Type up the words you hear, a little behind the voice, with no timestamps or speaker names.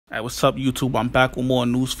Hey, what's up, YouTube? I'm back with more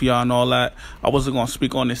news for y'all and all that. I wasn't going to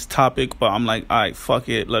speak on this topic, but I'm like, all right, fuck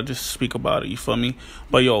it. Let's just speak about it, you feel me?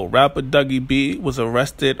 But, yo, rapper Dougie B was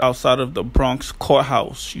arrested outside of the Bronx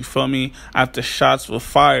courthouse, you feel me? After shots were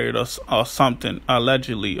fired or something,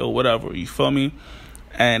 allegedly, or whatever, you feel me?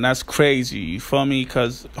 And that's crazy, you feel me?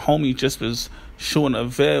 Because homie just was shooting a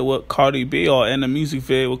vid with Cardi B, or in a music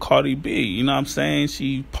vid with Cardi B, you know what I'm saying?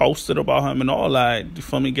 She posted about him and all that, you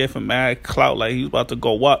feel me? Gave him mad clout, like he was about to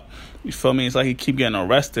go up, you feel me? It's like he keep getting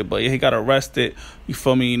arrested, but yeah, he got arrested, you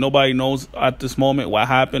feel me? Nobody knows at this moment what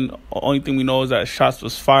happened. Only thing we know is that shots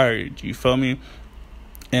was fired, you feel me?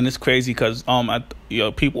 And it's crazy because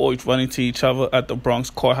people always run into each other at the Bronx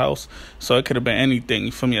courthouse, so it could have been anything,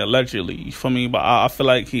 you feel me, allegedly, you feel me? But I feel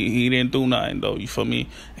like he didn't do nothing, though, you feel me?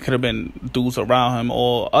 It could have been dudes around him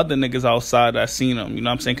or other niggas outside that seen him, you know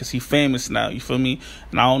what I'm saying? Because he famous now, you feel me?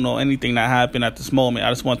 And I don't know anything that happened at this moment. I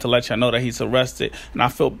just want to let y'all know that he's arrested. And I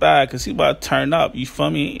feel bad because he about to turn up, you feel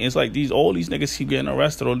me? It's like all these niggas keep getting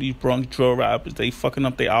arrested, all these Bronx drill rappers, they fucking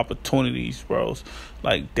up their opportunities, bros.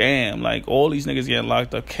 Like, damn, like, all these niggas getting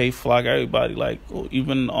locked up, K-Flock, everybody, like,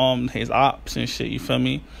 even his ops and shit, you feel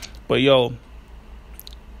me? But, yo,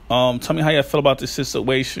 tell me how you feel about this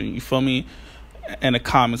situation, you feel me? In the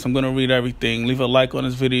comments, I'm gonna read everything. Leave a like on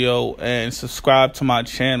this video and subscribe to my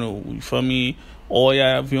channel, you feel me? All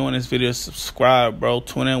y'all viewing this video, subscribe, bro.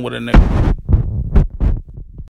 Tune in with a nigga.